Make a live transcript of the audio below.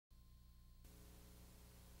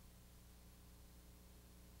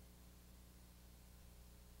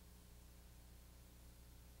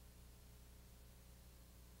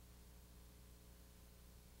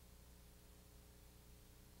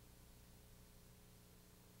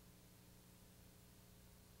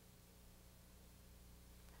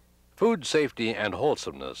Food safety and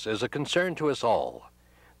wholesomeness is a concern to us all.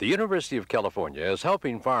 The University of California is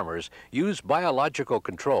helping farmers use biological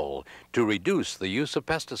control to reduce the use of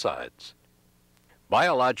pesticides.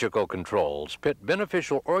 Biological controls pit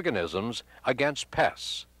beneficial organisms against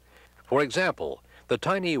pests. For example, the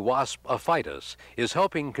tiny wasp aphytus is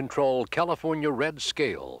helping control California red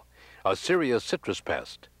scale, a serious citrus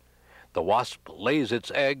pest. The wasp lays its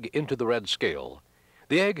egg into the red scale.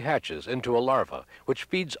 The egg hatches into a larva, which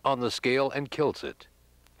feeds on the scale and kills it.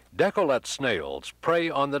 Decollete snails prey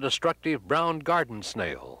on the destructive brown garden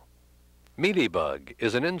snail. Mealybug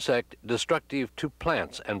is an insect destructive to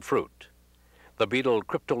plants and fruit. The beetle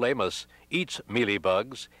Cryptolaemus eats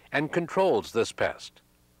mealybugs and controls this pest.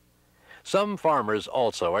 Some farmers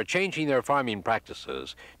also are changing their farming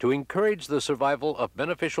practices to encourage the survival of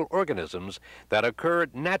beneficial organisms that occur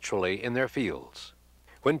naturally in their fields.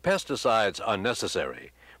 When pesticides are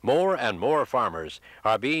necessary, more and more farmers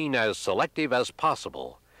are being as selective as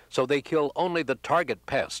possible, so they kill only the target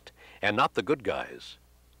pest and not the good guys.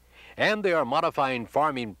 And they are modifying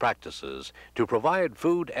farming practices to provide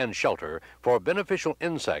food and shelter for beneficial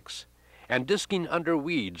insects and disking under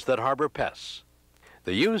weeds that harbor pests.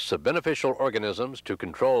 The use of beneficial organisms to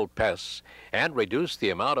control pests and reduce the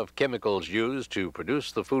amount of chemicals used to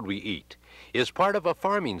produce the food we eat is part of a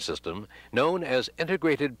farming system known as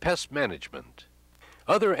integrated pest management.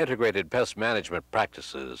 Other integrated pest management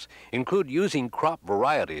practices include using crop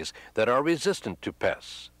varieties that are resistant to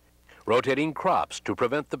pests, rotating crops to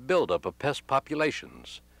prevent the buildup of pest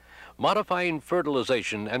populations, modifying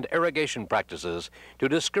fertilization and irrigation practices to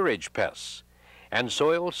discourage pests, and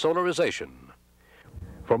soil solarization.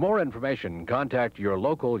 For more information, contact your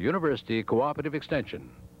local University Cooperative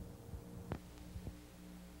Extension.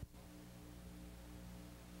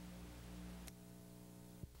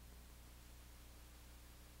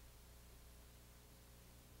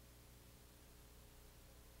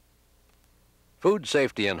 Food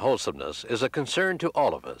safety and wholesomeness is a concern to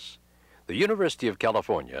all of us. The University of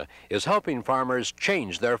California is helping farmers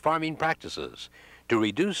change their farming practices to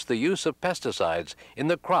reduce the use of pesticides in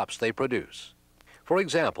the crops they produce. For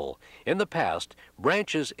example, in the past,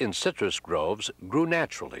 branches in citrus groves grew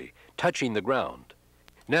naturally, touching the ground.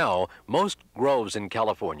 Now, most groves in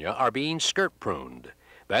California are being skirt pruned.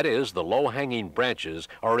 That is, the low-hanging branches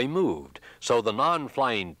are removed so the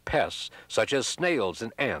non-flying pests, such as snails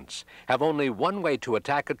and ants, have only one way to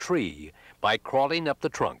attack a tree, by crawling up the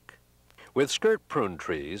trunk. With skirt-pruned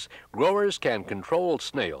trees, growers can control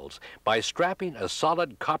snails by strapping a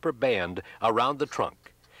solid copper band around the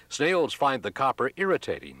trunk. Snails find the copper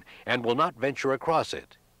irritating and will not venture across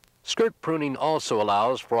it. Skirt pruning also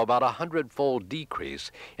allows for about 100-fold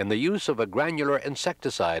decrease in the use of a granular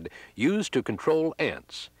insecticide used to control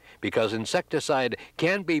ants, because insecticide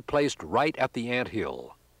can be placed right at the ant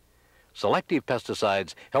hill. Selective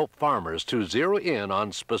pesticides help farmers to zero in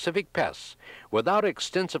on specific pests without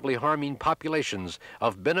extensively harming populations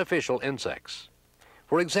of beneficial insects.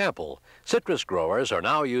 For example, citrus growers are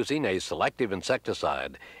now using a selective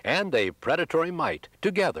insecticide and a predatory mite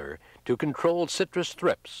together to control citrus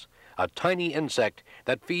thrips, a tiny insect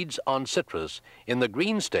that feeds on citrus in the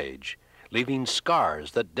green stage, leaving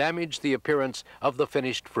scars that damage the appearance of the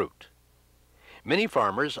finished fruit. Many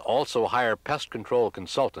farmers also hire pest control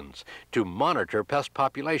consultants to monitor pest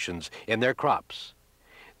populations in their crops.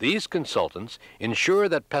 These consultants ensure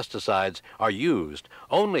that pesticides are used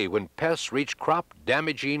only when pests reach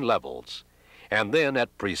crop-damaging levels, and then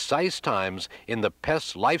at precise times in the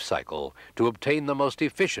pest's life cycle to obtain the most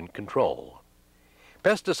efficient control.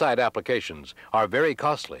 Pesticide applications are very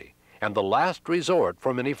costly and the last resort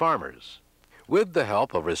for many farmers. With the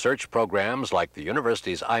help of research programs like the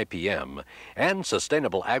university's IPM and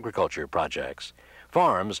sustainable agriculture projects,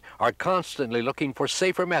 farms are constantly looking for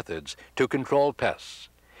safer methods to control pests,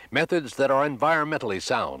 methods that are environmentally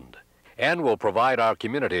sound, and will provide our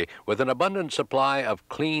community with an abundant supply of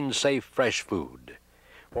clean, safe, fresh food.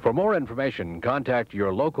 For more information, contact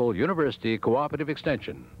your local University Cooperative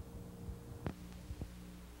Extension.